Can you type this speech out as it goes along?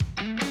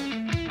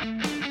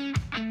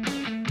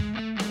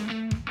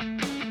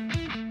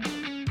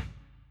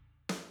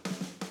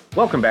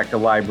Welcome back to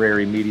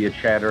Library Media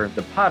Chatter,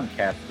 the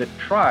podcast that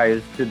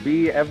tries to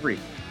be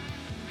everything.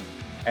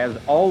 As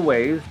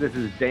always, this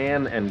is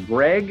Dan and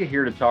Greg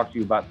here to talk to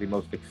you about the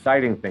most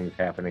exciting things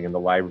happening in the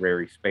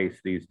library space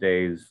these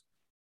days.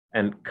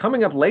 And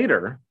coming up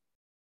later,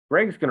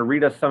 Greg's going to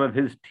read us some of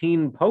his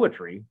teen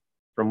poetry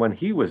from when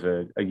he was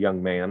a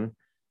young man.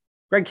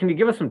 Greg, can you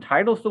give us some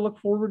titles to look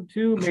forward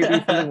to? Maybe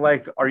something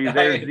like, Are You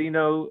There,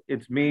 Zeno?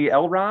 It's Me,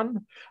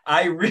 Elron?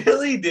 I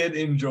really did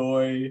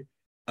enjoy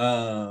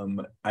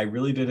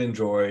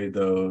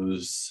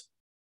those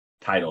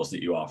titles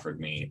that you offered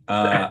me.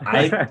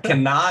 I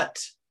cannot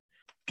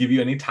give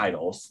you any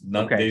titles.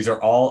 Okay. These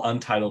are all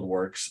untitled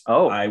works.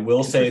 Oh, I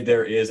will say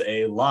there is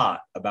a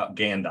lot about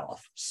Gandalf.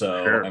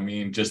 So, Sure. I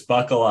mean, just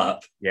buckle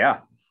up. Yeah.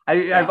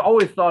 I've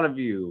always thought of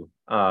you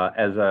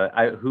as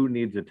who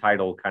needs a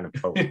title kind of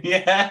poet.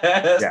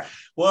 Yes. Yeah.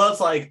 Well,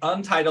 it's like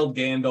Untitled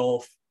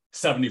Gandalf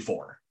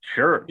 74.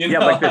 Sure. You Yeah,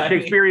 know, like the I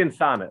mean- Shakespearean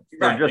sonnets.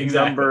 They're Right, just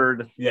exactly.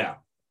 numbered, Yeah.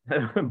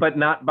 but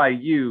not by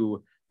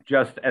you,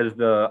 just as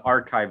the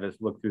archivists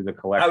look through the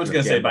collection. I was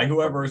going to say, by Gandalf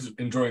whoever's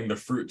enjoying the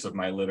fruits of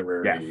my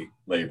literary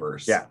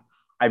labors. Yeah.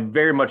 I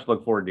very much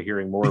look forward to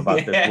hearing more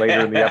about this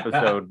later in the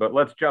episode, but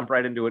let's jump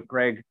right into it.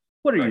 Greg,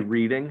 what are you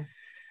reading?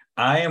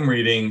 I am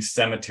reading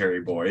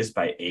Cemetery Boys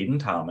by Aiden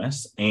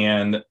Thomas.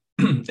 And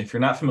if you're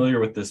not familiar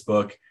with this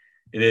book,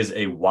 it is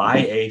a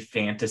YA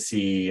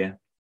fantasy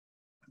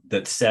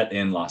that's set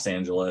in Los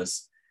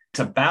Angeles.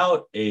 It's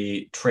about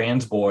a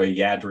trans boy,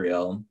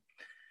 Yadriel.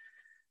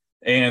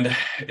 And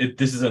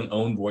this is an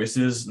Own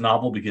Voices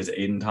novel because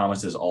Aiden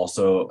Thomas is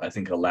also, I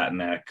think, a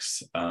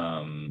Latinx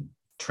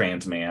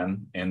trans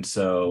man. And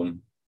so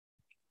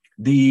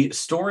the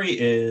story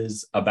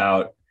is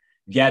about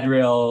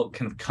Yadriel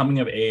kind of coming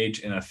of age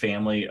in a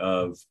family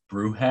of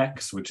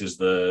Brujeks, which is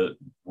the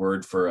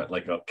word for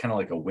like a kind of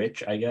like a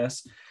witch, I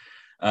guess.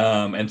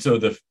 And so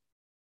the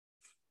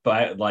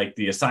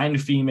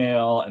assigned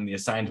female and the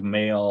assigned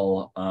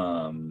male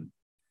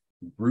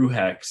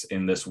Brujeks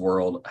in this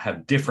world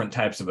have different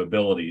types of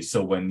abilities.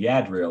 So when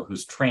Yadriel,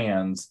 who's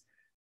trans,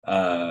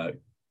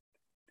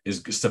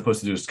 is supposed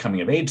to do his coming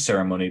of age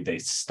ceremony, they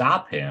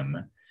stop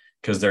him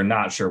because they're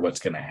not sure what's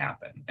going to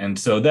happen. And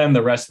so then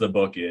the rest of the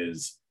book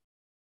is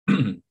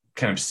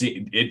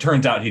it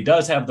turns out he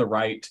does have the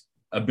right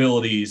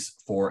abilities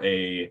for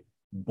a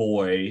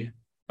boy,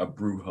 a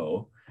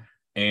Brujo.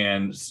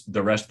 And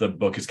the rest of the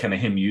book is kind of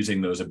him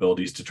using those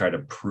abilities to try to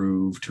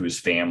prove to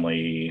his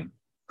family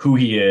who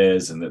he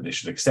is and that they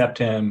should accept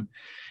him.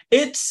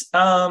 It's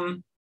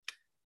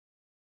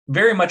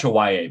very much a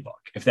YA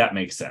book, if that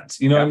makes sense.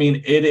 You know what I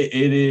mean? It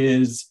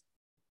is.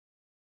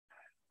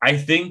 I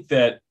think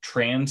that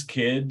trans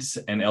kids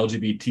and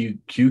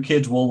LGBTQ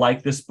kids will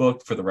like this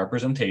book for the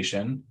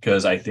representation,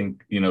 because I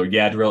think,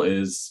 Yadriel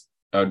is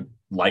a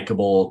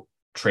likable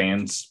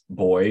trans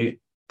boy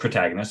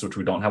protagonist, which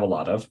we don't have a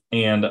lot of.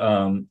 And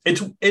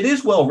it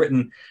is well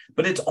written,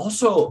 but it's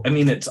also,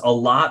 it's a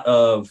lot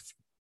of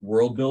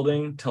world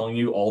building, telling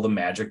you all the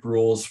magic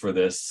rules for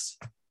this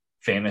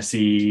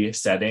fantasy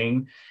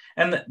setting.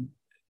 And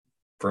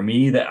for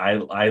me, that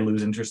I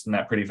lose interest in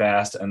that pretty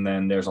fast. And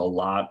then there's a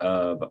lot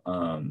of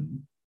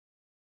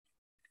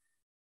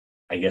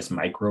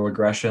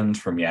microaggressions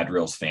from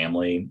Yadriel's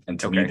family. And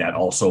to me, that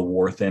also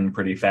wore thin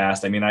pretty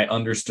fast. I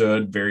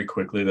understood very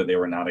quickly that they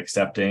were not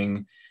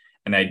accepting,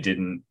 and I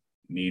didn't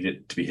need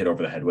it to be hit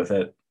over the head with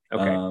it.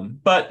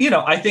 But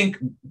I think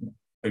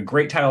a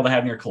great title to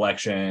have in your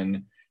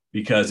collection,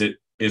 because it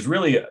is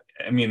really,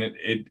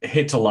 it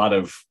hits a lot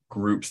of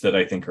groups that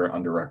I think are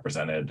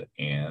underrepresented.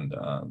 And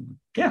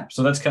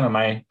so that's kind of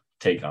my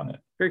take on it.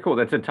 Very cool.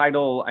 That's a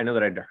title I know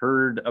that I'd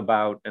heard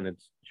about, and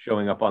it's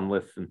showing up on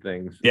lists and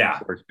things. Yeah.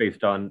 Of course,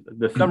 based on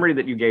the summary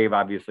that you gave,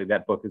 obviously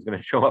that book is going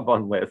to show up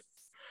on lists.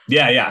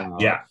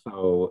 Yeah.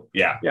 So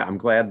I'm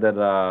glad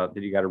that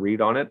you got a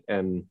read on it.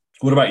 And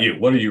what about you?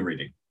 What are you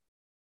reading?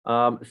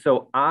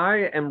 So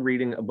I am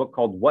reading a book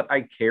called What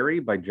I Carry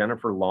by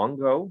Jennifer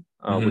Longo,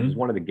 which is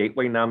one of the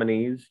Gateway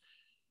nominees.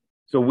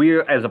 So we,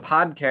 as a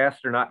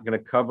podcast, are not going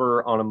to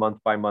cover on a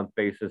month-by-month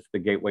basis the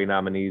Gateway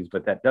nominees,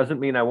 but that doesn't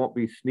mean I won't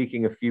be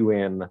sneaking a few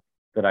in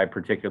that I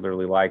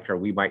particularly liked, or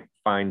we might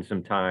find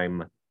some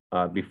time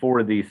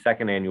before the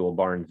second annual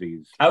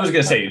Barnesies. I was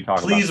going to say,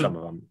 please, some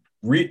of them.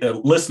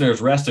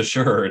 Listeners, rest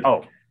assured.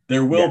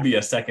 There will be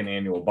a second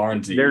annual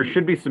Barnesy. There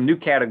should be some new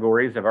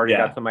categories. I've already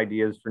got some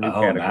ideas for new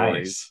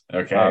categories.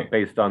 Nice. Okay.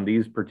 Based on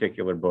these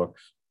particular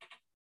books.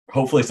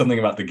 Hopefully something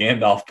about the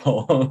Gandalf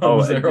poems.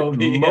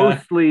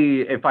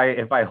 Mostly, if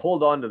I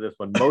hold on to this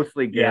one,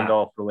 mostly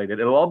Gandalf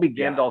related. It'll all be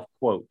Gandalf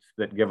quotes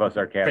that give us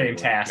our category.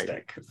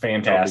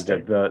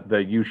 Fantastic.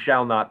 The You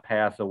Shall Not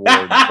Pass award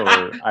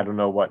for I don't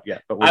know what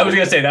yet. But I was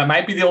going to say that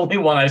might be the only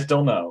one I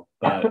still know.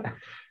 But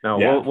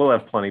no, we'll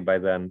have plenty by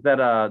then.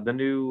 That the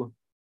new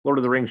Lord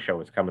of the Rings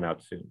show is coming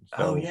out soon.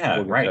 So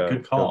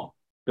Good call.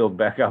 Build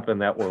back up in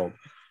that world.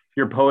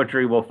 Your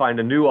poetry will find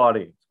a new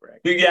audience, Greg.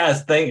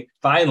 Yes,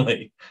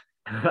 finally.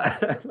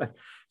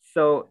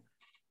 So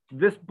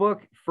this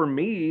book, for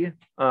me,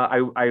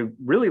 I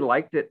really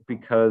liked it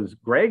because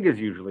Greg is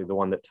usually the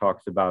one that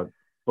talks about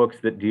books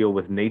that deal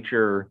with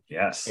nature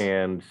Yes.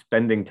 and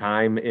spending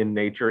time in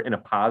nature in a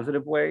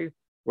positive way,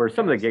 where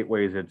some of the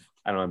gateways, it's,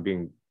 I don't know,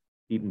 being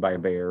eaten by a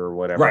bear or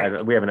whatever.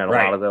 Right. We haven't had a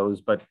Right. lot of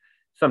those, but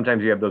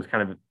sometimes you have those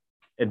kind of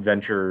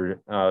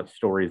adventure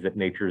stories that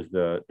nature's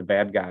the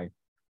bad guy.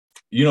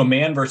 You know,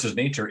 man versus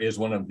nature is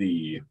one of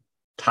the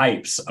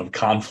types of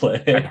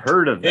conflict. I've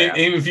heard of that.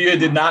 If you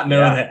did not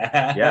know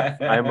that.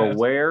 Yes, I'm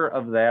aware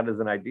of that as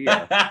an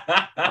idea.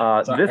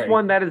 This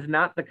one, that is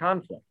not the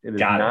conflict. It is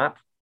not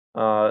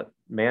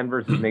man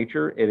versus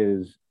nature. It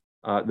is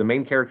the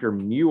main character,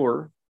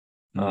 Muir,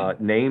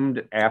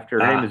 named after,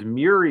 her name is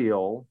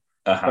Muriel,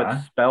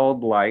 but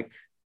spelled like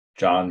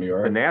John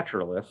Muir, the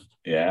naturalist.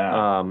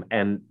 Yeah.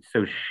 And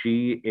so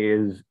she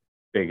is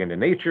big into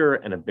nature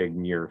and a big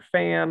Muir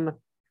fan.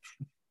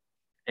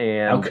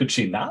 And how could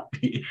she not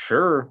be?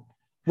 Sure.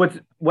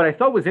 What I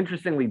thought was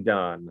interestingly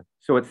done,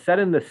 so it's set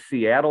in the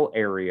Seattle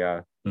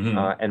area,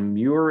 and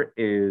Muir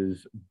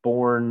is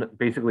born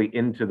basically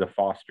into the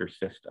foster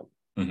system.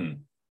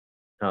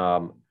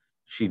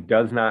 She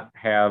does not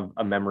have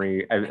a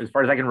memory, as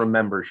far as I can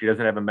remember, she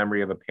doesn't have a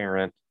memory of a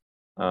parent.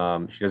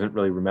 She doesn't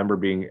really remember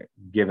being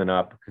given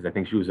up because I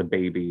think she was a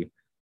baby.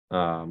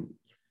 And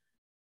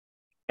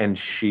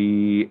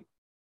she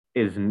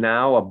is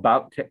now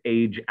about to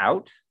age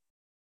out.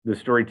 The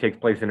story takes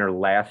place in her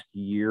last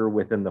year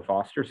within the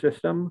foster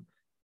system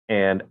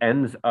and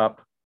ends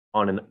up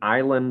on an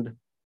island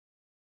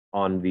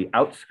on the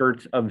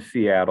outskirts of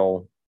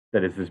Seattle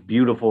that is this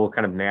beautiful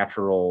kind of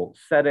natural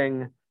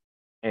setting.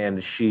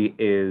 And she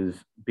is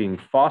being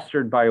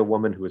fostered by a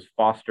woman who has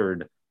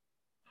fostered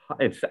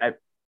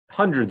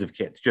hundreds of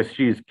kids.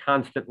 She's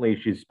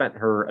spent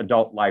her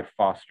adult life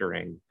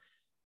fostering,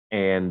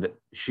 and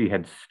she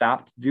had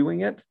stopped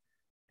doing it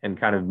and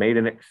kind of made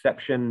an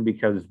exception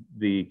because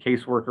the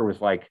caseworker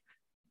was like,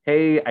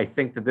 hey, I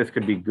think that this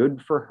could be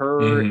good for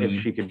her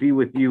if she could be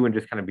with you and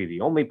just kind of be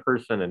the only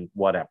person and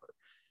whatever.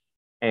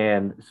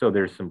 And so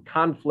there's some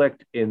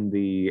conflict in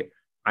the,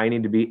 I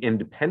need to be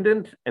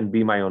independent and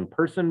be my own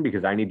person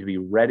because I need to be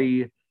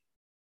ready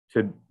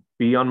to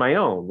be on my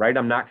own, right?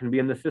 I'm not going to be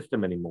in the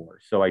system anymore.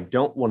 So I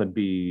don't want to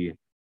be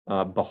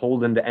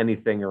beholden to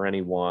anything or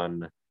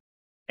anyone.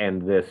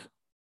 And this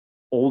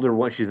older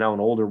one, she's now an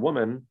older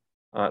woman,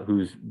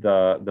 who's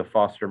the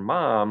foster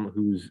mom,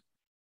 who's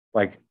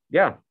like,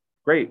 yeah,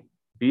 great,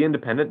 be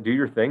independent, do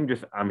your thing,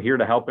 just I'm here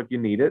to help if you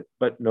need it,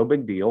 but no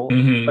big deal.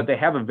 But they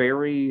have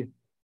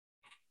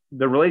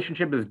the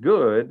relationship is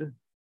good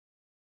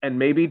and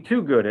maybe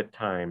too good at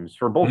times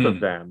for both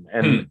of them,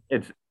 and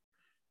it's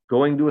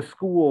going to a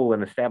school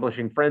and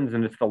establishing friends,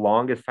 and it's the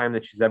longest time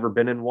that she's ever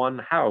been in one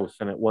house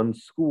and at one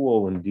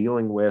school and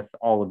dealing with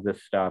all of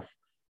this stuff.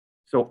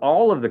 So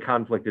all of the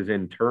conflict is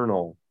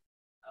internal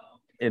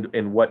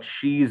in what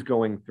she's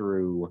going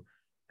through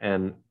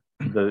and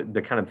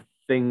the kind of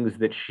things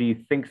that she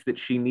thinks that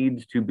she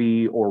needs to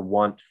be or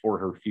want for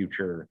her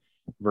future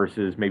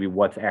versus maybe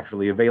what's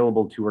actually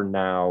available to her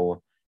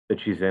now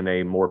that she's in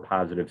a more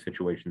positive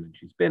situation than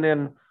she's been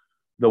in.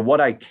 The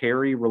what I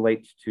carry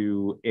relates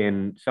to,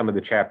 in some of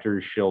the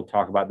chapters, she'll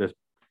talk about this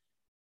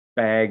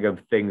bag of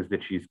things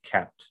that she's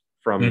kept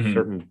from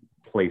certain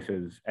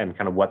places and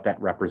kind of what that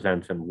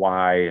represents and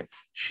why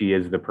she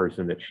is the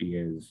person that she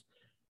is.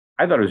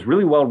 I thought it was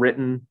really well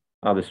written.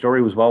 The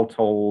story was well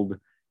told.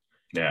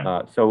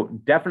 Yeah. So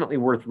definitely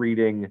worth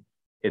reading.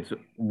 It's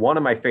one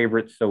of my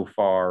favorites so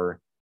far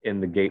in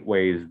the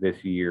gateways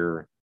this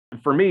year.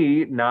 For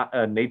me, not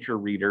a nature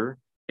reader,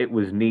 it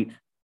was neat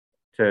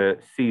to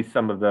see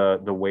some of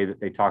the way that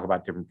they talk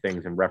about different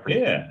things and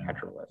reference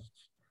naturalists.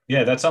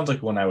 Yeah, that sounds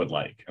like one I would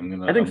like. I'm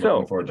looking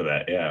forward to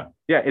that. Yeah.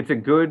 Yeah,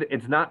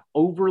 it's not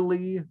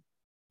overly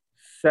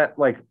set,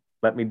 like,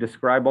 let me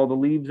describe all the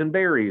leaves and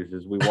berries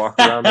as we walk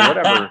around or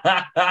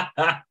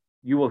whatever.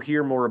 You will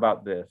hear more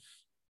about this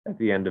at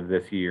the end of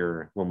this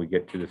year when we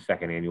get to the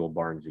second annual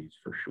Barnsies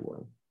for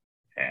sure.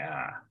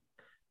 Yeah.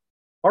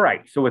 All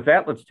right. So with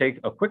that, let's take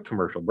a quick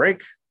commercial break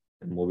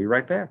and we'll be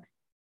right back.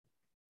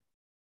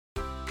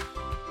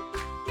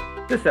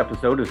 This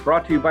episode is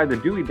brought to you by the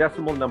Dewey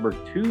Decimal number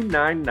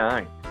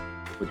 299,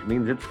 which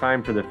means it's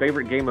time for the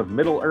favorite game of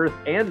Middle-earth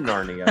and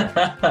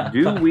Narnia.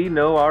 Do we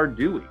know our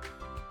Dewey?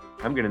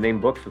 I'm going to name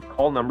books with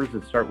call numbers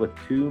that start with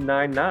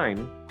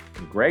 299,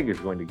 and Greg is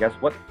going to guess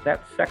what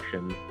that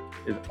section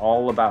is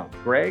all about.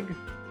 Greg,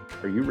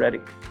 are you ready?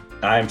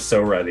 I'm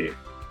so ready.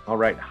 All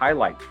right.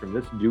 Highlights from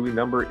this Dewey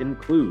number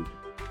include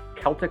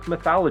Celtic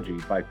Mythology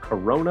by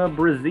Corona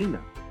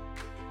Brazina,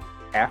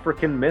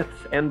 African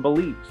Myths and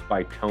Beliefs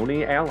by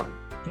Tony Allen,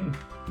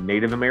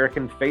 Native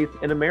American Faith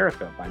in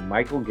America by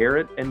Michael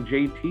Garrett and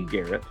J.T.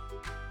 Garrett,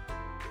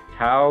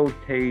 Tao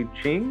Te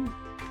Ching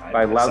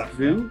by Lao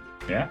Tzu.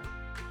 Yeah.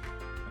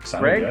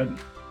 Greg, good.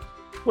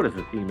 What is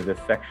the theme of this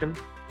section?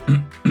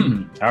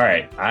 All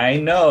right. I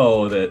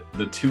know that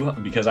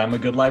because I'm a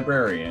good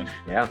librarian.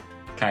 Yeah.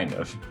 Kind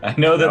of. I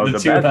know that the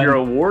 200... You're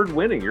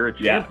award-winning. You're a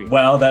champion. Yeah,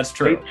 well, that's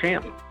true. State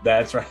champ.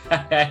 That's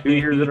right. 2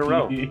 years in a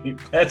row.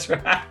 That's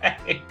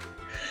right.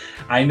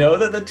 I know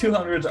that the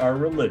 200s are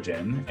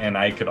religion, and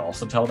I could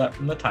also tell that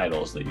from the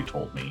titles that you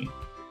told me.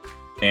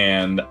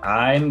 And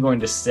I'm going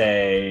to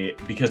say,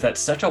 because that's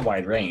such a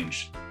wide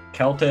range,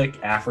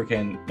 Celtic,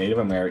 African, Native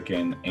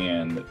American,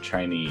 and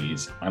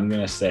Chinese, I'm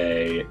going to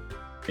say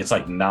it's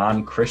like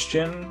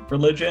non-Christian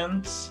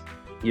religions.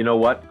 You know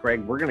what,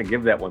 Greg? We're going to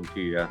give that one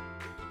to you.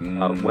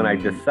 When I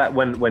decide,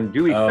 when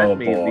Dewey sent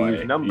me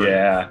these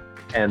numbers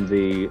and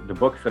the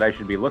books that I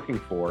should be looking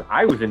for,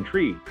 I was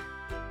intrigued.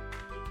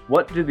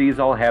 What do these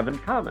all have in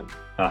common?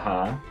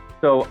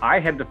 So I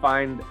had to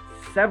find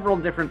several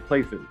different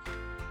places,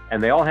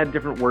 and they all had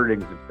different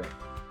wordings of things.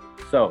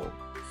 So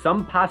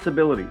some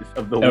possibilities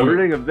of the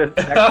wording of this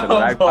section that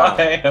I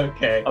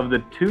found of the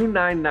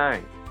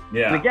 299.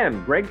 Yeah. And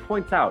again, Greg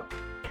points out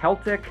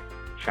Celtic,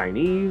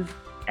 Chinese,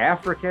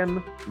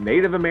 African,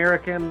 Native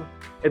American.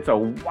 It's a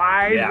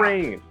wide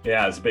range.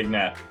 Yeah, it's a big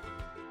net.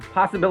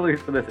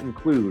 Possibilities for this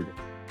include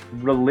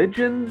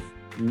religions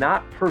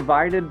not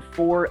provided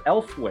for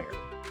elsewhere.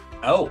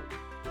 Oh.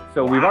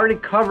 So we've already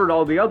covered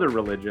all the other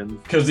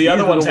religions. Because the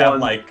other ones have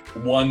like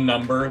one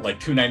number, like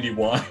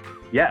 291.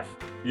 Yes.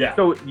 Yeah.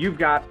 So you've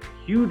got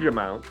huge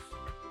amounts.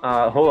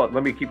 Hold on,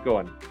 let me keep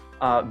going.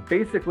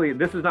 Basically,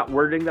 this is not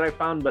wording that I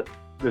found, but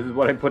this is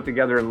what I put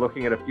together in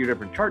looking at a few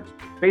different charts.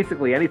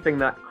 Basically, anything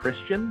not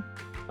Christian,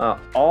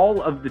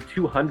 all of the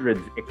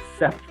 200s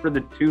except for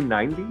the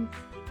 290s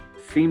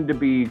seem to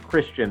be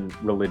Christian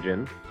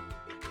religion.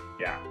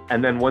 Yeah.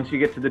 And then once you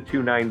get to the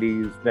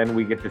 290s, then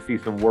we get to see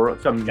some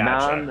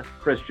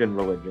non-Christian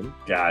religion.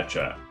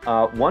 Gotcha.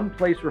 One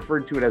place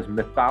referred to it as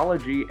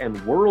mythology and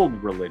world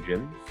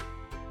religions.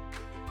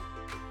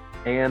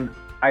 And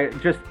I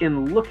just,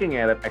 in looking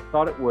at it, I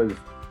thought it was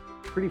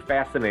pretty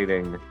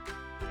fascinating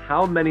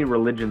how many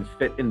religions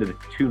fit into the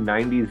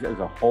 290s as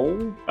a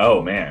whole.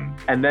 Oh, man.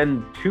 And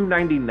then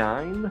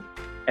 299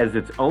 as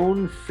its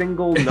own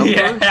single number.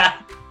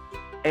 Yeah.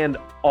 And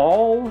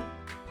all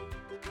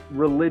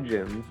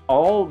religions,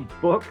 all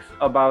books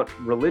about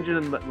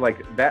religion,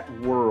 like that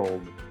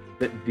world,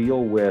 that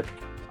deal with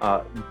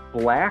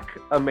Black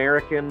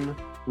American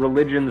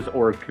religions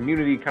or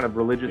community kind of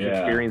religious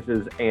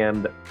experiences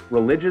and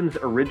religions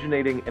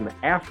originating in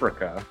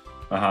Africa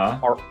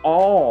are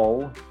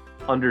all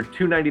under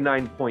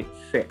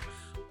 299.6.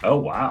 Oh,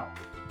 wow.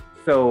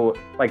 So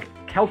like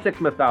Celtic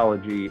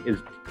mythology is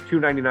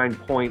 299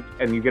 point,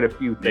 and you get a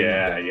few things.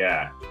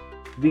 Yeah.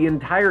 The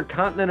entire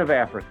continent of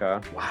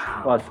Africa,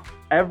 plus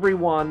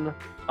everyone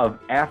of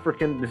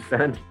African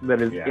descent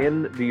that is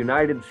in the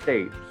United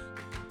States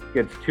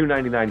gets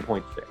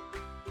 299.6.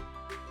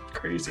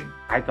 Crazy.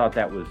 I thought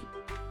that was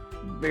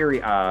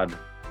very odd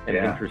and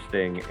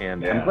interesting,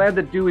 and I'm glad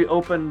that Dewey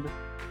opened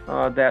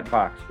that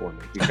box for me,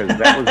 because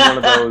that was one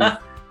of those,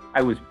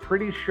 I was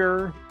pretty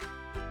sure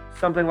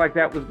something like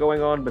that was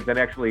going on, but then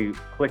actually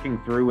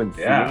clicking through and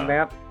seeing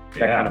that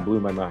kind of blew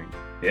my mind.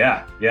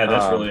 Yeah,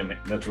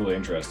 that's really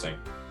interesting.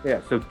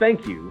 Yeah, so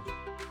thank you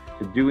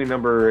to Dewey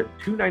number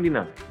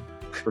 299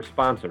 for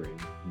sponsoring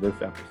this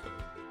episode.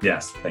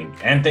 Yes,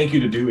 thank you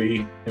to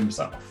Dewey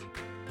himself.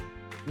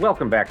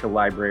 Welcome back to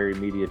Library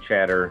Media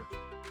Chatter.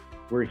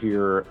 We're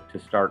here to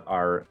start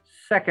our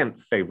second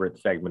favorite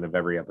segment of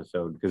every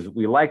episode, because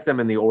we like them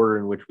in the order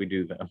in which we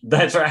do them.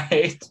 That's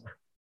right.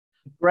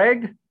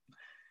 Greg,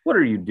 what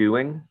are you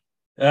doing?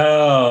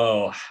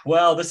 Oh,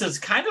 well, this is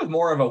kind of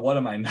more of a what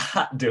am I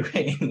not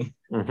doing?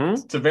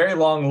 It's a very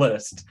long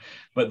list.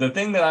 But the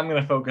thing that I'm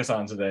going to focus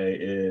on today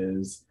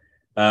is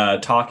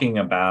talking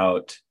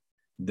about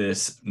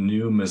this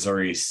new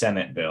Missouri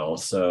Senate bill.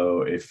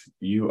 So if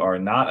you are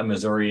not a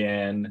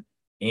Missourian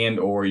and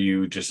or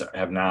you just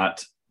have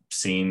not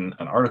seen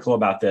an article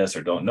about this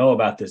or don't know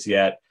about this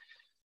yet.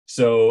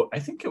 So I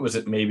think it was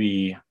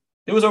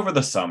over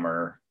the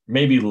summer,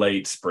 maybe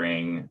late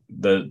spring,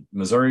 the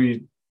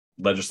Missouri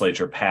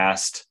legislature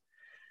passed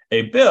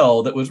a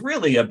bill that was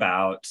really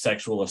about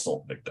sexual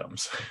assault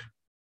victims.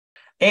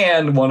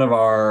 And one of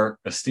our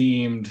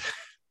esteemed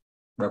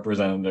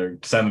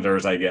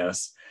senators, I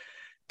guess,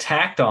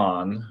 tacked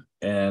on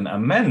an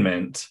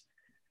amendment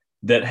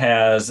that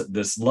has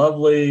this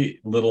lovely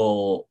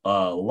little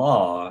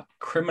law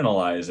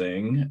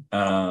criminalizing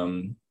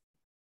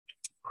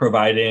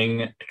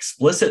providing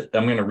explicit,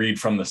 I'm going to read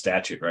from the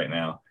statute right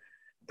now,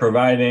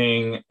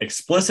 providing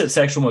explicit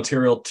sexual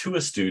material to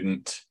a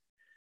student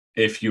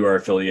if you are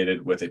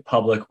affiliated with a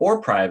public or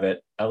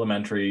private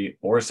elementary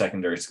or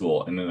secondary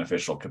school in an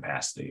official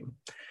capacity.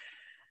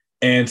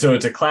 And so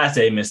it's a Class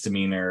A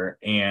misdemeanor,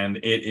 and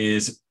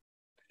it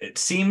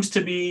seems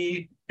to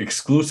be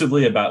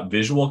exclusively about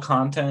visual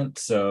content.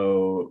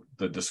 So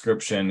the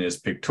description is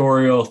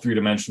pictorial,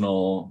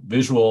 three-dimensional,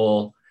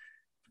 visual,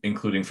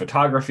 including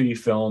photography,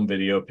 film,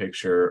 video,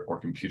 picture, or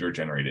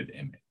computer-generated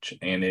image.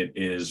 And it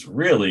is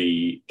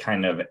really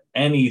kind of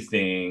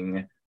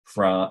anything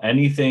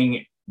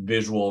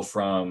visual,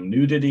 from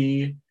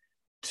nudity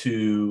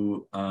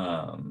to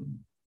kind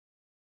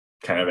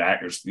of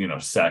actors,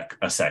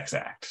 a sex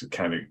act. It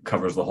kind of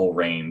covers the whole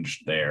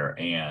range there.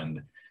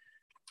 And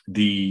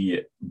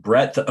the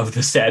breadth of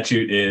the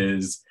statute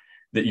is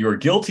that you are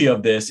guilty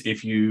of this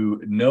if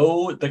you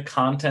know the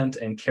content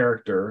and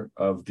character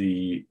of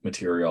the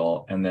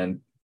material, and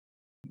then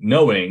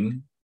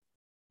knowing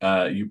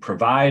You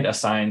provide,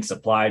 assign,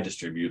 supply,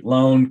 distribute,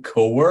 loan,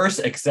 coerce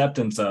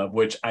acceptance of,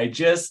 which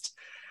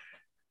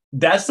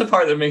that's the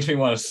part that makes me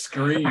want to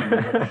scream.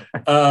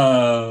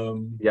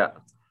 Yeah.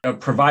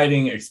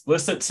 Providing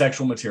explicit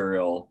sexual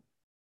material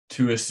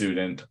to a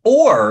student,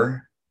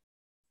 or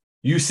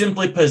you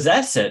simply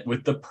possess it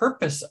with the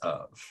purpose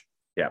of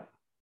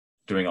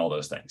doing all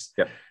those things.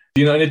 Yeah.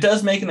 And it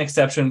does make an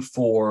exception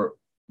for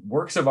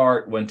works of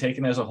art when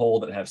taken as a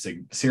whole that have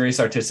serious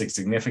artistic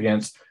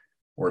significance,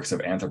 works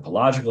of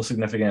anthropological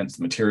significance,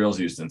 materials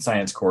used in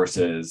science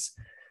courses,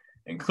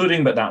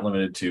 including but not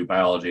limited to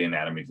biology,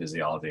 anatomy,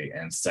 physiology,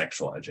 and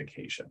sexual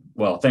education.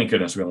 Well, thank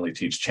goodness we only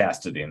teach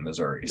chastity in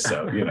Missouri.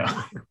 So,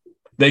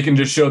 they can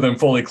just show them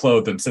fully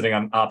clothed and sitting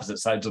on opposite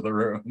sides of the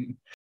room.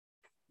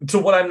 So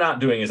what I'm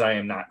not doing is I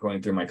am not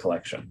going through my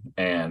collection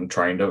and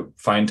trying to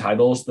find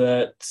titles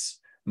that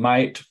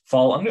might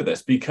fall under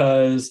this,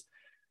 because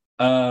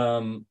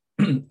so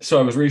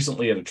I was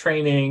recently at a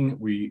training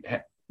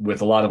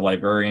with a lot of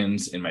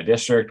librarians in my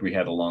district. We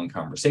had a long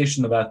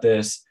conversation about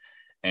this,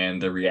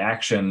 and the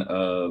reaction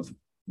of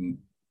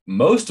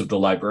most of the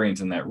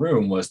librarians in that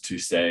room was to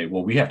say,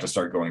 well, we have to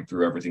start going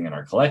through everything in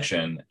our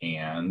collection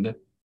and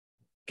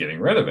getting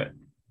rid of it.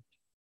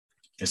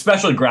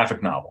 Especially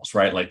graphic novels,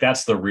 right? Like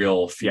that's the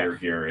real fear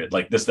here.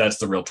 That's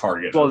the real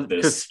target of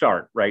this. To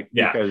start, right?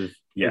 Yeah. Because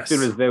as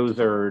soon as those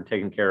are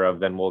taken care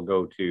of, then we'll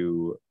go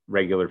to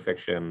regular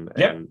fiction.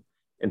 And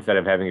instead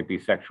of having it be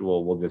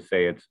sexual, we'll just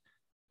say it's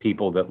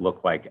people that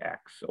look like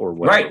X or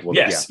whatever.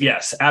 Right.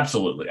 Yes,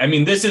 absolutely. I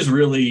mean, this is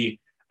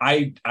really,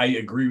 I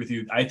agree with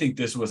you. I think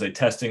this was a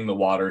testing the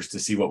waters to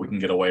see what we can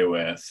get away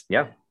with.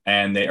 Yeah.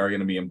 And they are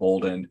going to be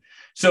emboldened.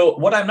 So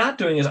what I'm not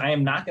doing is I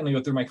am not going to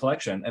go through my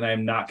collection, and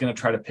I'm not going to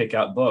try to pick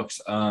out books.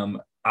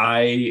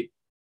 I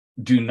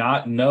do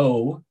not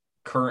know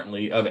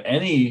currently of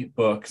any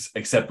books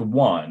except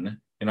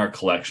one in our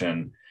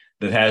collection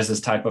that has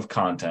this type of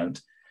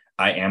content.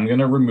 I am going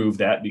to remove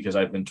that because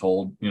I've been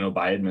told,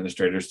 by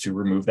administrators to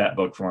remove that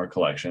book from our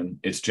collection.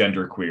 It's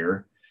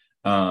genderqueer.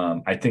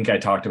 I think I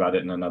talked about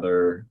it in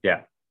another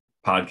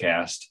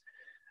podcast.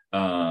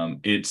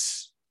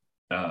 It's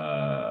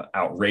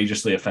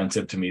outrageously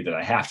offensive to me that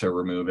I have to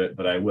remove it,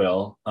 but I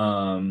will.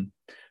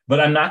 But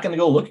I'm not going to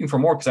go looking for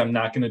more, because I'm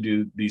not going to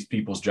do these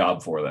people's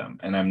job for them,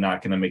 and I'm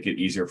not going to make it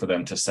easier for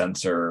them to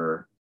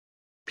censor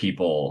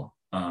people.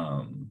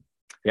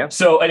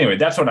 So anyway,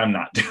 that's what I'm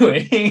not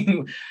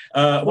doing.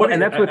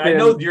 And that's within, I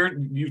know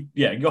you.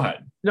 Yeah, go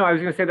ahead. No, I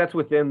was going to say that's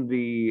within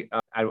the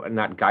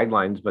not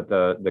guidelines, but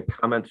the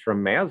comments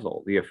from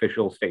Mazel, the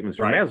official statements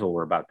from Mazel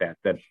were about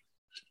that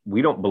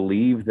we don't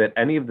believe that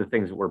any of the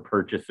things that we're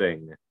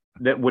purchasing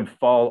that would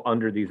fall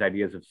under these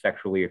ideas of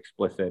sexually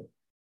explicit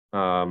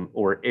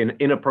or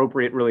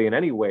inappropriate really in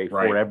any way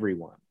for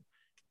everyone.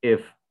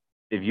 If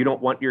you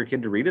don't want your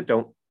kid to read it,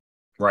 don't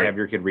have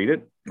your kid read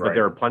it. But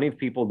there are plenty of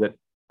people that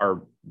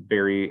are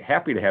very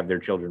happy to have their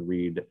children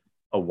read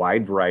a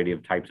wide variety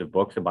of types of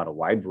books about a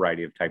wide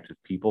variety of types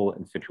of people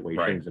and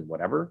situations and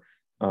whatever.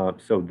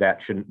 So that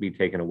shouldn't be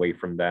taken away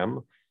from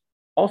them.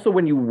 Also,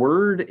 when you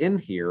word in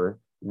here,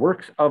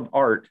 works of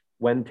art,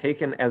 when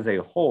taken as a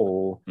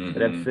whole,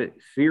 that have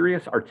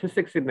serious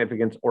artistic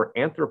significance or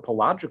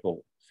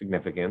anthropological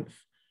significance.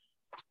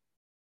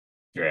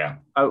 Yeah.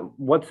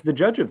 What's the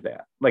judge of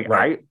that?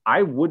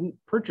 I wouldn't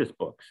purchase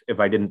books if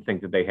I didn't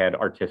think that they had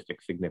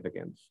artistic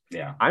significance.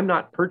 Yeah. I'm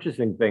not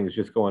purchasing things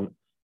just going,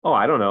 oh,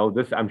 I don't know.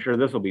 I'm sure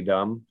this will be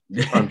dumb.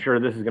 I'm sure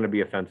this is going to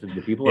be offensive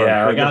to people.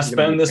 Yeah, I got to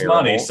spend this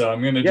money, so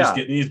I'm going to just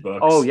get these books.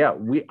 Oh yeah,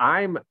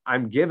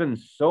 I'm given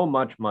so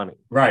much money.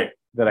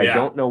 That I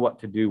don't know what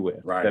to do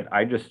with, that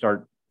I just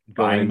start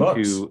going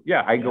to,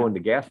 go into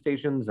gas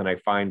stations and I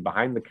find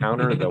behind the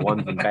counter the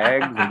ones in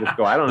bags and just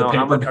go, I don't know,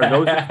 how much are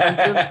those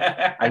expensive?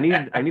 I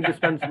need to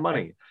spend some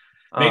money.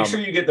 Make sure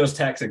you get those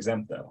tax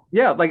exempt though.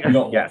 Yeah,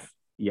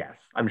 yes.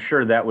 I'm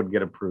sure that would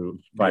get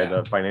approved by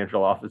the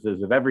financial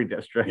offices of every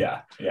district.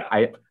 Yeah.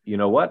 You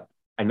know what?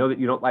 I know that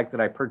you don't like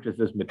that I purchased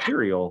this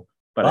material,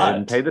 but I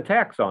didn't pay the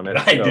tax on it.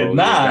 I did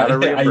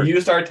not. I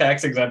used our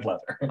tax exempt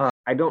letter.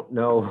 I don't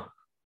know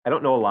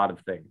a lot of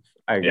things.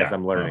 I guess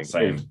I'm learning.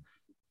 Is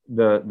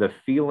the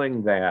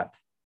feeling that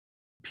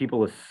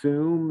people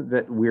assume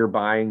that we're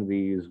buying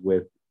these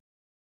with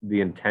the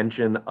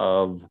intention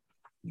of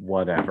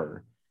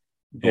whatever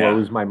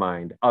blows my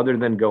mind. Other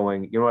than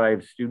going, you know what, I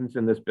have students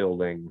in this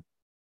building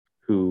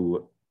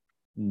who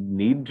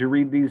need to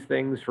read these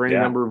things for any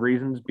number of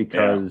reasons,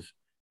 because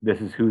this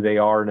is who they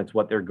are and it's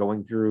what they're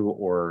going through,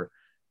 or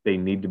they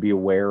need to be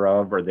aware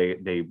of, or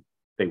they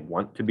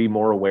want to be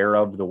more aware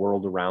of the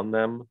world around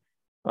them.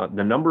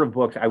 The number of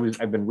books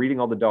I've been reading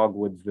all the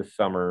Dogwoods this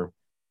summer,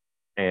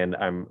 and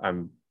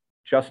I'm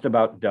just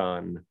about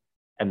done.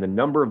 And the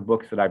number of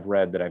books that I've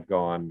read that I've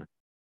gone,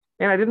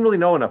 and I didn't really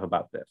know enough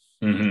about this.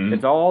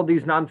 It's all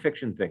these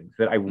nonfiction things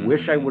that I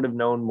wish I would have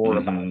known more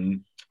about.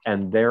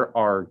 And there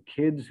are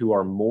kids who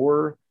are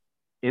more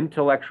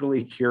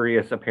intellectually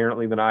curious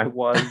apparently than I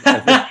was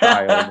as a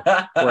child,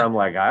 where I'm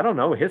like, I don't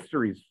know,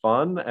 history's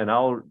fun and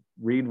I'll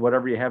read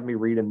whatever you have me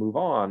read and move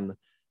on.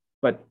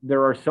 But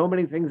there are so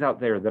many things out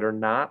there that are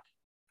not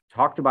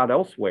talked about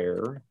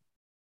elsewhere.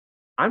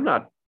 I'm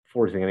not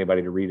forcing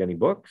anybody to read any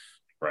books.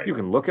 Right. You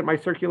can look at my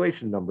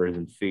circulation numbers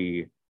and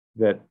see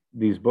that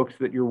these books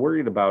that you're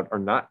worried about are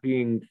not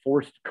being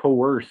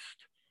coerced.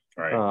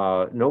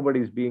 Right.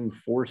 Nobody's being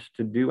forced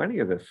to do any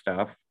of this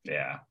stuff.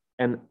 Yeah.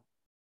 And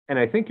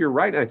I think you're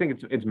right. I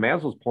think it's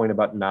Maslow's point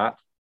about not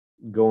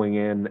going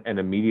in and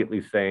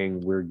immediately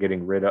saying we're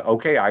getting rid of,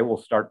 okay, I will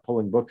start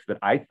pulling books that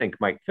I think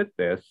might fit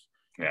this.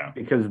 Yeah.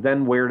 Because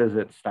then where does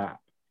it stop?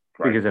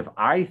 Right. Because if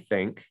I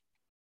think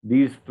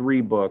these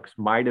 3 books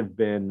might have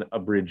been a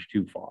bridge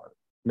too far,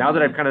 now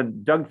that I've kind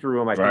of dug through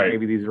them, I think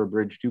maybe these are a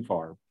bridge too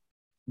far.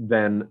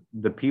 Then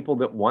the people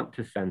that want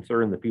to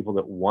censor and the people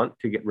that want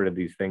to get rid of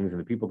these things and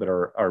the people that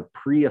are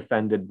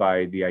pre-offended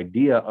by the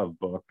idea of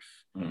books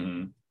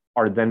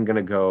are then going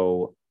to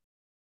go,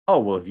 oh,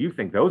 well, if you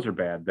think those are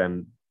bad,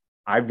 then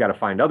I've got to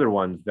find other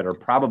ones that are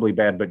probably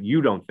bad, but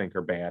you don't think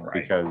are bad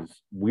because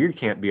we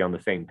can't be on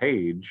the same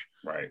page.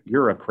 Right.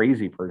 You're a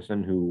crazy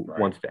person who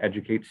wants to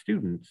educate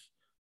students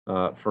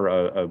for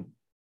a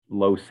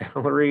low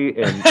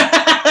salary. And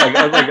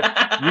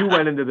like you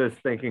went into this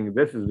thinking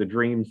this is the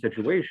dream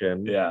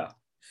situation. Yeah.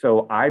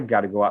 So I've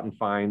got to go out and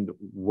find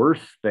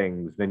worse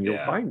things than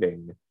you're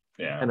finding.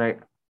 Yeah. And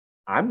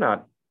I'm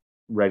not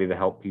ready to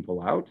help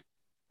people out.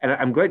 And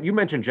I'm glad you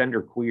mentioned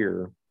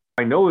genderqueer.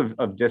 I know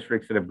of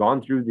districts that have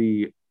gone through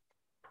the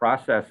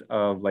process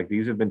of like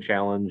these have been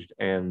challenged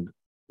and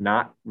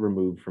not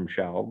removed from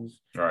shelves.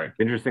 Right.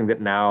 Interesting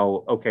that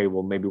now, okay,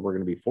 well, maybe we're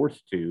going to be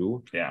forced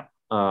to. Yeah.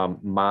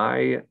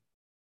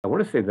 I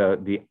want to say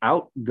the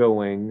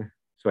outgoing,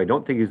 so I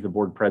don't think he's the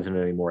board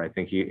president anymore. I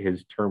think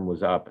his term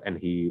was up and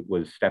he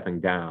was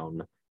stepping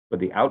down. But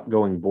the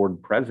outgoing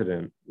board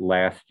president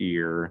last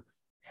year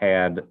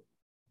had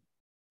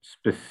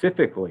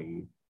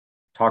specifically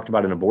talked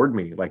about in a board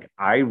meeting, like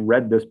I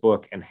read this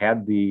book and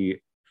had the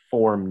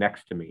form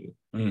next to me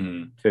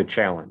to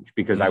challenge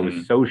because I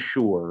was so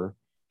sure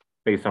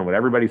based on what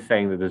everybody's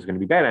saying that this is going to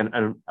be bad.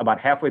 And about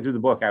halfway through the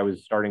book, I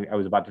was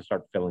about to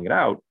start filling it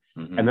out.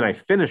 And then I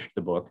finished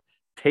the book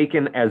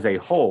taken as a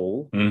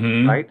whole,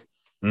 right?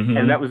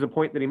 And that was the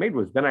point that he made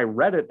was then I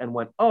read it and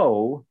went,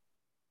 oh,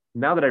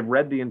 now that I've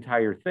read the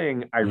entire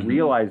thing, I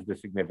realize the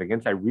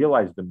significance, I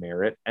realize the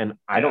merit, and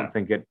I don't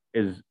think it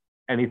is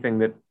anything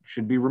that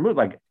should be removed.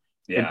 Like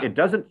it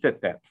doesn't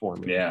fit that for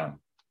me. Yeah.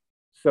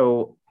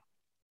 So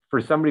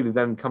for somebody to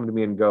then come to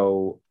me and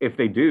go, if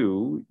they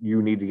do,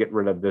 you need to get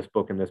rid of this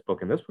book and this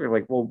book and this book.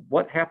 Like, well,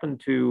 what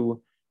happened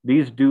to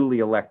these duly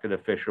elected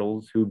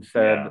officials who'd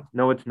said,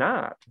 no, it's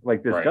not.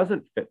 Like this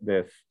doesn't fit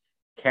this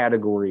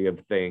category of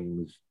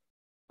things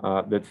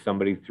that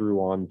somebody threw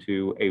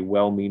onto a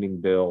well-meaning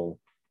bill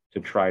to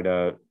try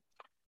to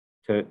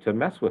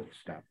mess with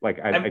stuff. Like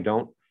I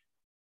don't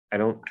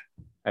know.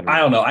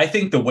 I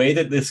think the way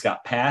that this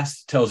got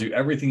passed tells you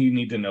everything you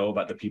need to know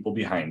about the people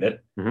behind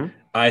it.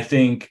 I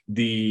think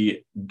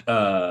the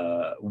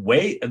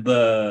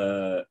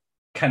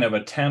kind of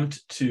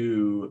attempt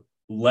to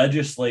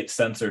legislate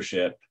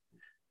censorship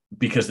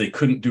because they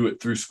couldn't do it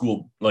through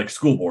school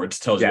boards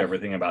tells you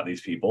everything about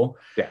these people.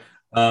 Yeah.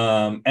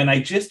 And I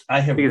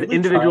have because really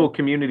individual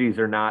communities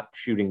are not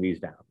shooting these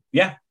down.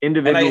 Yeah.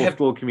 Individual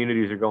school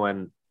communities are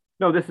going,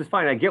 no, this is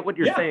fine. I get what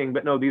you're saying,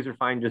 but no, these are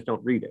fine. Just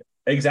don't read it.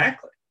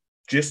 Exactly.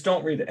 Just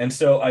don't read it. And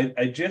so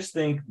I just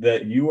think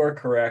that you are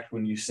correct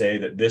when you say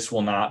that this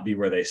will not be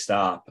where they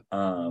stop.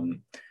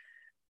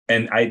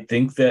 And I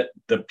think that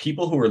the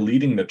people who are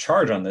leading the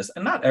charge on this,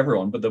 and not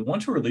everyone, but the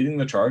ones who are leading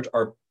the charge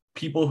are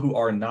people who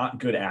are not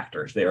good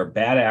actors. They are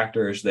bad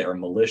actors. They are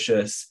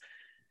malicious.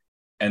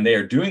 And they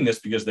are doing this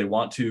because they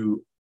want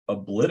to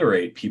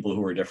obliterate people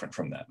who are different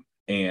from them.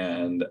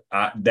 And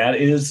that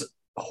is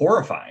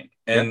horrifying.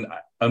 And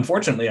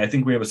unfortunately, I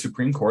think we have a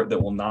Supreme Court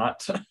that will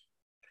not...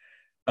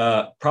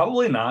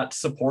 probably not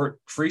support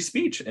free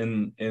speech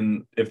in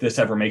if this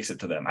ever makes it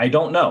to them. I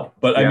don't know,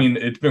 but I mean,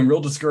 it's been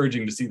real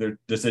discouraging to see their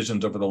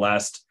decisions over the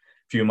last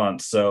few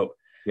months. So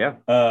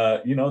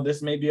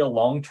this may be a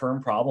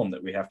long-term problem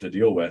that we have to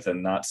deal with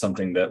and not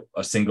something that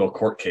a single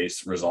court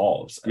case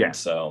resolves. And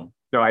so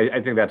no,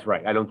 I think that's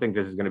right. I don't think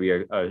this is going to be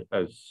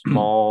a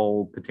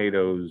small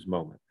potatoes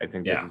moment. I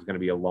think this is going to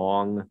be a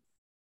long,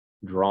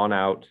 drawn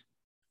out,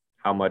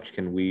 how much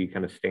can we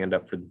kind of stand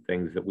up for the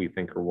things that we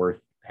think are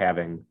worth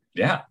having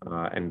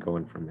and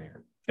going from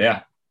there.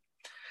 Yeah.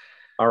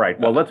 All right.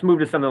 Well, let's move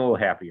to something a little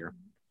happier.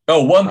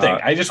 Oh, one thing.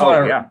 I just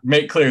want to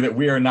make clear that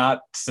we are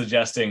not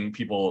suggesting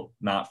people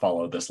not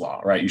follow this law,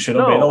 right? You should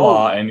obey the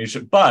law and you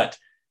should, but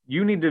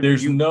you need to,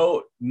 there's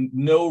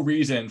no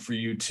reason for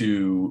you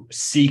to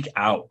seek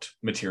out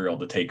material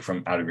to take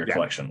from out of your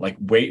collection. Like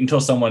wait until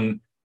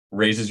someone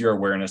raises your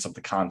awareness of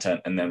the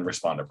content and then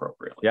respond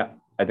appropriately. Yeah.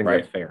 I think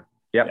that's fair.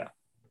 Yep. Yeah.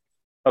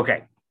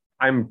 Okay.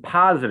 I'm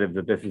positive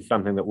that this is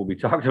something that will be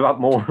talked about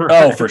more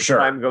for sure.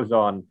 Time goes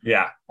on.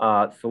 Yeah.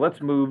 So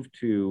let's move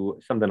to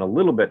something a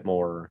little bit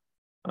more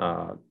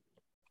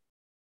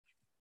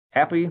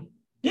happy.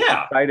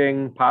 Yeah.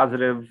 Exciting,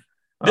 positive.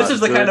 This is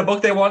the kind of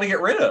book they want to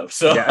get rid of.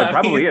 So yeah, it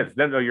probably is.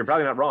 No, you're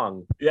probably not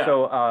wrong. Yeah.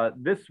 So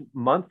this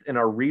month in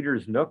our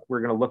Reader's Nook,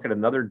 we're going to look at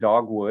another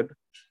dogwood.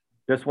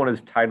 This one is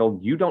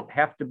titled "You Don't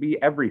Have to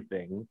Be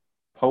Everything: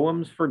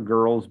 Poems for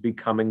Girls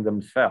Becoming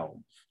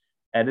Themselves,"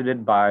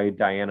 edited by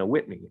Diana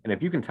Whitney. And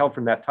if you can tell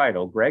from that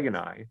title, Greg and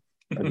I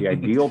are the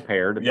ideal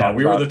pair to talk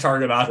we were about the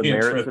target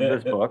audience the merits of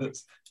this book.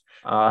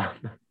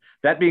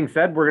 That being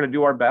said, we're going to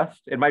do our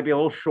best. It might be a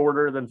little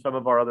shorter than some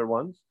of our other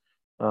ones,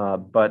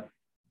 but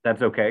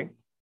that's okay.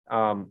 So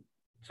I'm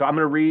going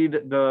to read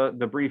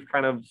the brief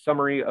kind of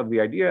summary of the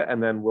idea,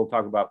 and then we'll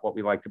talk about what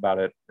we liked about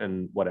it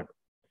and whatever.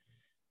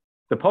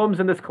 The poems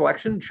in this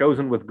collection,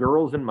 chosen with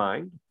girls in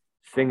mind,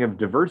 sing of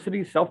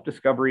diversity,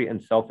 self-discovery,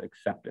 and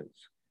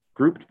self-acceptance,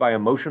 grouped by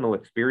emotional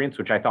experience,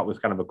 which I thought was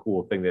kind of a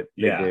cool thing that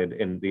they did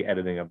in the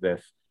editing of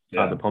this.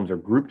 The poems are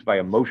grouped by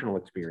emotional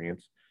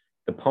experience.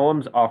 The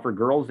poems offer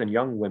girls and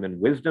young women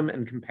wisdom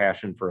and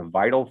compassion for a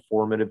vital,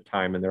 formative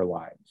time in their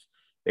lives.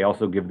 They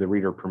also give the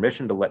reader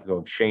permission to let go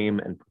of shame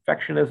and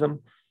perfectionism.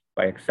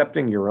 By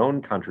accepting your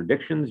own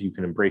contradictions, you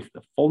can embrace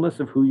the fullness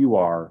of who you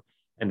are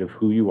and of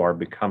who you are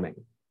becoming.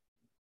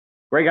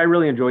 Greg, I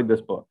really enjoyed this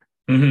book.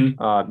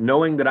 Mm-hmm.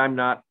 Knowing that I'm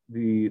not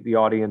the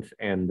audience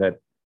and that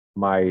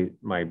my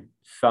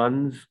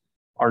sons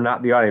are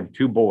not the audience. I have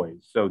two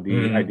boys. So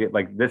the idea,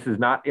 like, this is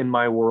not in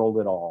my world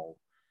at all,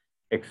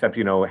 except,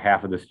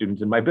 half of the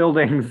students in my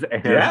buildings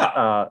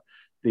and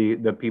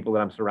the people that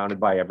I'm surrounded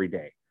by every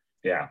day.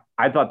 Yeah.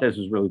 I thought this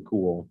was really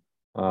cool.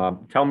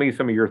 Tell me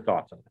some of your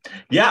thoughts on it.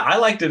 Yeah, I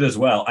liked it as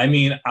well. I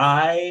mean,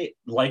 I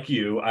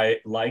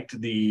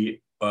liked the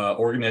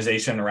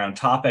organization around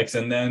topics.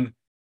 And then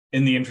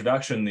in the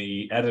introduction,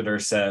 the editor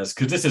says,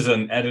 because this is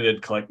an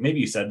edited maybe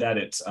you said that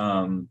it's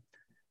almost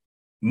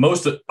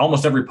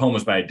every poem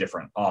is by a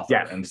different author.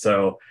 Yes. And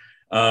so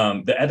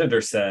the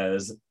editor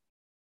says,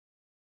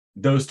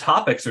 those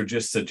topics are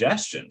just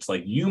suggestions.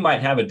 Like, you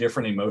might have a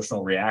different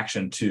emotional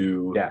reaction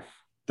to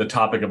the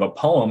topic of a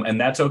poem, and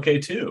that's okay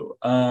too.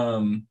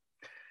 And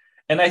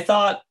I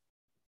thought,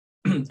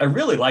 I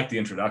really liked the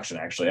introduction,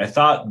 actually. I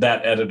thought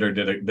that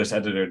this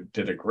editor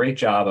did a great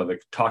job of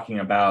talking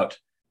about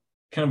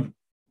kind of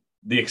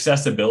the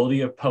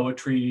accessibility of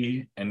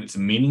poetry and its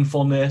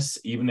meaningfulness,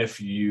 even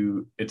if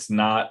it's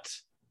not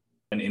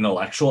an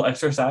intellectual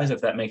exercise,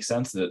 if that makes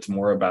sense, that it's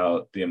more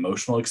about the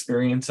emotional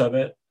experience of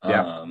it.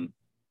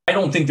 I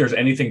don't think there's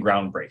anything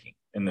groundbreaking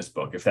in this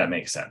book, if that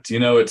makes sense.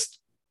 It's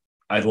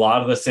a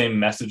lot of the same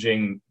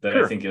messaging that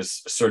I think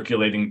is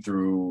circulating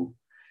through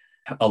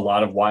a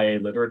lot of YA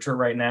literature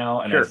right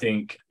now. And I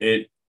think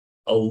it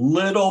a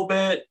little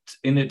bit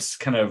in its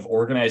kind of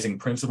organizing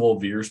principle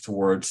veers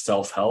towards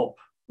self-help,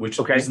 which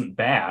isn't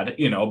bad,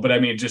 but I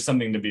mean, just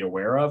something to be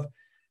aware of.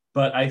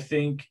 But I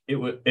think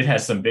it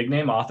has some big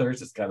name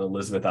authors. It's got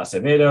Elizabeth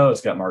Acevedo,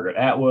 it's got Margaret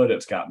Atwood,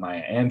 it's got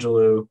Maya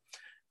Angelou.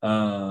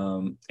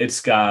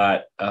 It's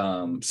got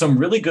some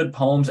really good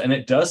poems, and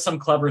it does some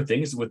clever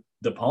things with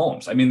the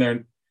poems. I mean,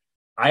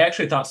 I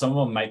actually thought some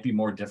of them might be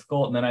more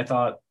difficult, and then I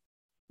thought,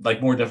 like,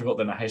 more difficult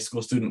than a high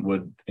school student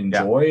would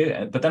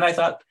enjoy. But then I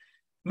thought,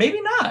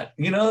 maybe not.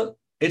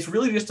 It's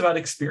really just about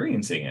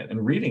experiencing it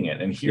and reading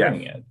it and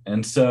hearing it.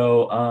 And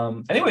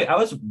so, anyway, I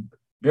was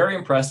very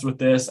impressed with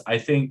this. I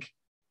think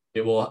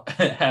it will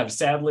have,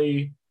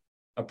 sadly,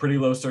 a pretty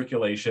low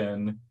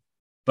circulation,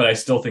 but I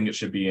still think it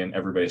should be in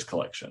everybody's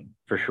collection.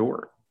 For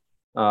sure.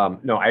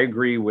 No, I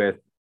agree with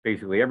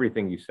basically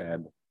everything you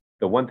said.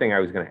 The one thing I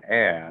was going to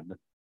add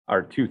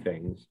are two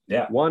things.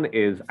 Yeah. One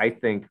is, I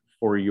think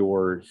for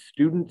your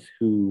students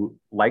who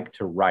like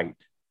to write,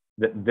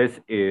 that this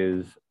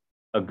is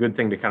a good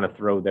thing to kind of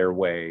throw their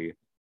way,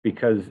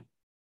 because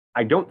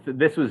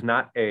this was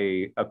not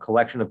a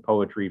collection of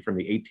poetry from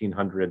the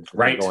 1800s.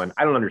 Right. Going,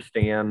 I don't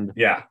understand.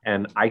 Yeah.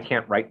 And I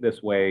can't write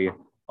this way.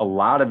 A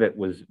lot of it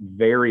was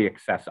very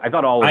accessible. I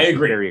thought all of it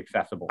was very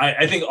accessible.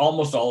 I think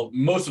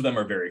most of them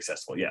are very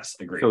accessible. Yes,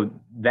 agree. So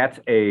that's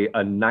a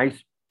nice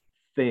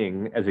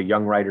thing as a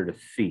young writer to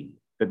see,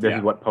 that this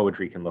is what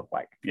poetry can look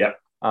like. Yep.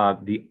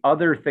 The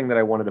other thing that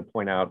I wanted to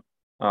point out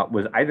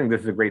was, I think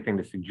this is a great thing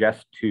to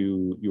suggest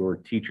to your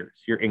teachers,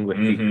 your English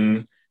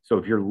teachers. So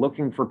if you're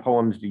looking for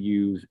poems to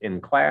use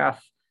in class,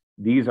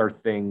 these are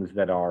things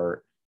that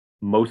are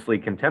mostly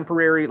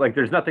contemporary. Like,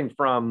 there's nothing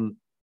from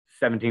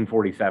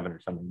 1747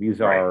 or something. These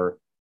are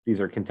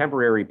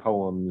contemporary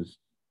poems,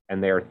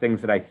 and they are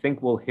things that I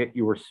think will hit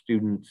your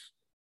students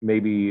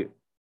maybe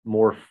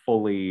more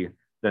fully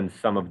than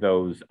some of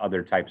those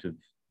other types of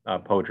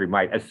poetry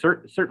might,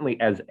 certainly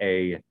as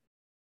a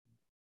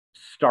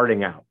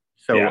starting out.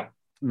 So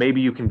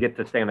maybe you can get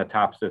to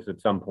Thanatopsis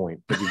at some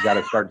point, but you've got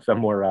to start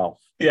somewhere else.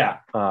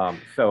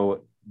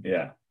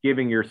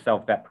 Giving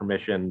yourself that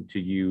permission to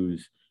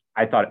use,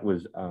 I thought it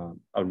was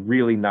a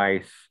really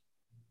nice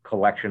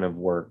collection of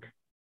work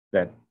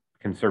that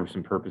can serve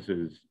some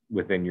purposes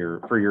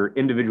for your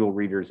individual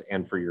readers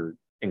and for your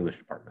English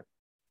department.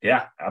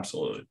 Yeah,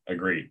 absolutely.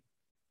 Agreed.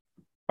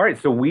 All right,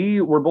 so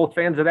we were both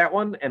fans of that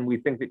one, and we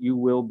think that you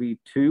will be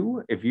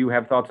too. If you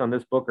have thoughts on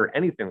this book or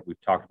anything that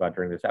we've talked about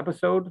during this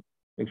episode,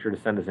 make sure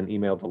to send us an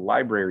email to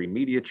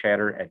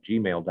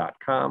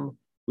librarymediachatter@gmail.com.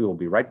 We will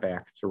be right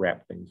back to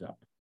wrap things up.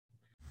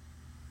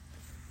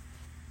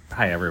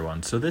 Hi,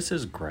 everyone. So this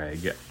is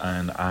Greg,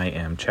 and I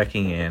am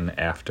checking in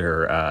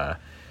after a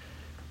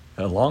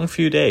long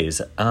few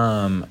days.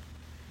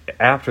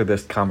 After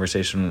this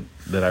conversation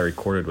that I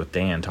recorded with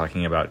Dan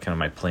talking about kind of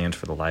my plans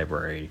for the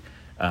library,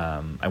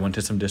 I went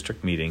to some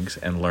district meetings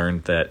and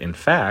learned that, in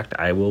fact,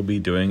 I will be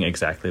doing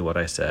exactly what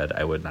I said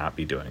I would not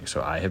be doing.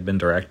 So I have been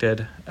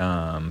directed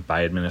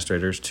by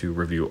administrators to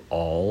review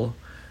all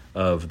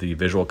of the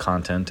visual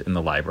content in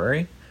the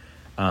library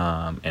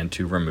and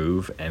to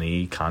remove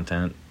any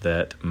content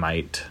that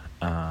might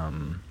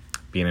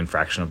be an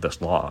infraction of this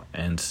law.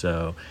 And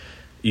so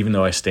even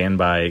though I stand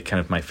by kind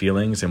of my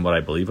feelings and what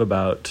I believe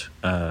about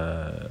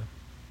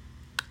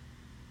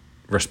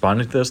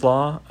responding to this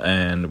law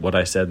and what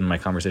I said in my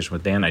conversation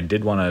with Dan, I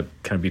did want to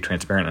kind of be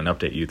transparent and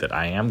update you that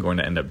I am going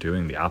to end up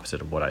doing the opposite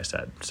of what I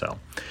said. So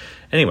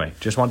anyway,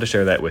 just wanted to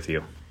share that with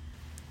you.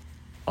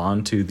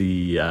 On to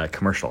the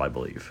commercial, I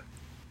believe.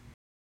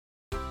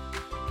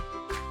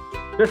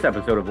 This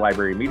episode of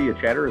Library Media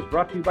Chatter is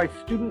brought to you by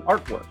Student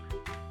Artwork.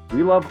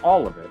 We love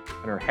all of it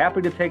and are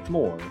happy to take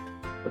more,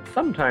 but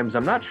sometimes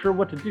I'm not sure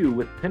what to do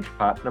with Pinch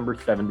Pot number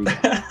 70.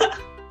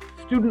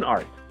 Student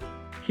art.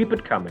 Keep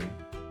it coming,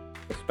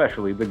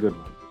 especially the good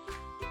ones.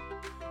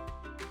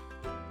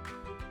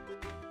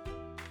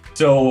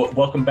 So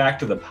welcome back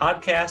to the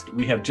podcast.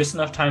 We have just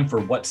enough time for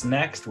What's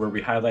Next, where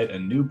we highlight a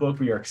new book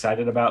we are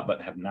excited about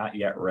but have not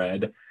yet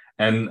read.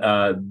 And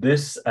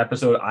this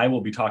episode, I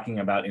will be talking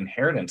about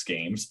Inheritance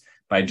Games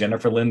by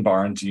Jennifer Lynn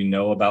Barnes. You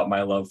know about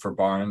my love for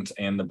Barnes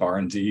and the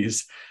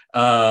Barnesies.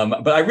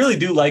 But I really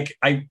do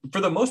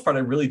for the most part, I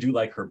really do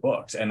like her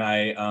books. And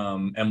I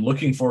am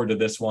looking forward to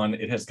this one.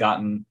 It has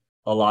gotten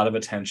a lot of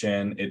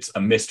attention. It's a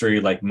mystery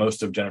like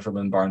most of Jennifer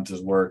Lynn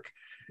Barnes's work.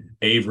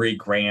 Avery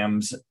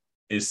Grams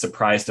is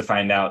surprised to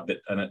find out that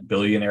a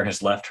billionaire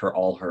has left her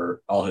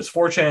all his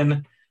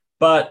fortune.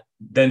 But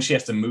then she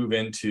has to move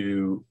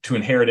to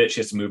inherit it.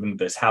 She has to move into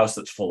this house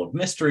that's full of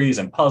mysteries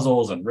and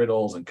puzzles and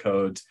riddles and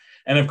codes.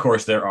 And of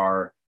course, there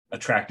are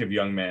attractive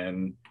young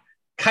men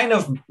kind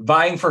of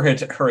vying for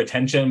her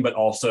attention, but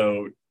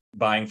also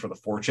vying for the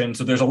fortune.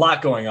 So there's a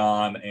lot going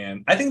on,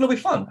 and I think it'll be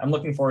fun. I'm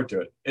looking forward to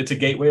it. It's a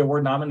Gateway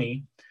Award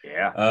nominee,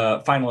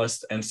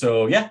 finalist, and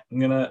so I'm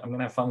gonna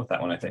have fun with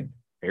that one, I think.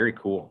 Very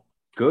cool.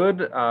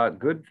 Good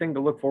thing to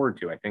look forward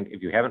to. I think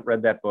if you haven't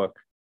read that book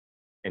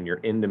and you're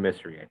into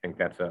mystery, I think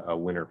that's a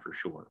winner for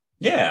sure.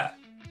 Yeah.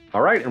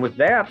 All right, and with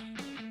that,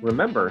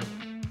 remember,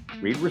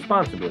 read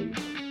responsibly,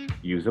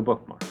 use a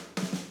bookmark.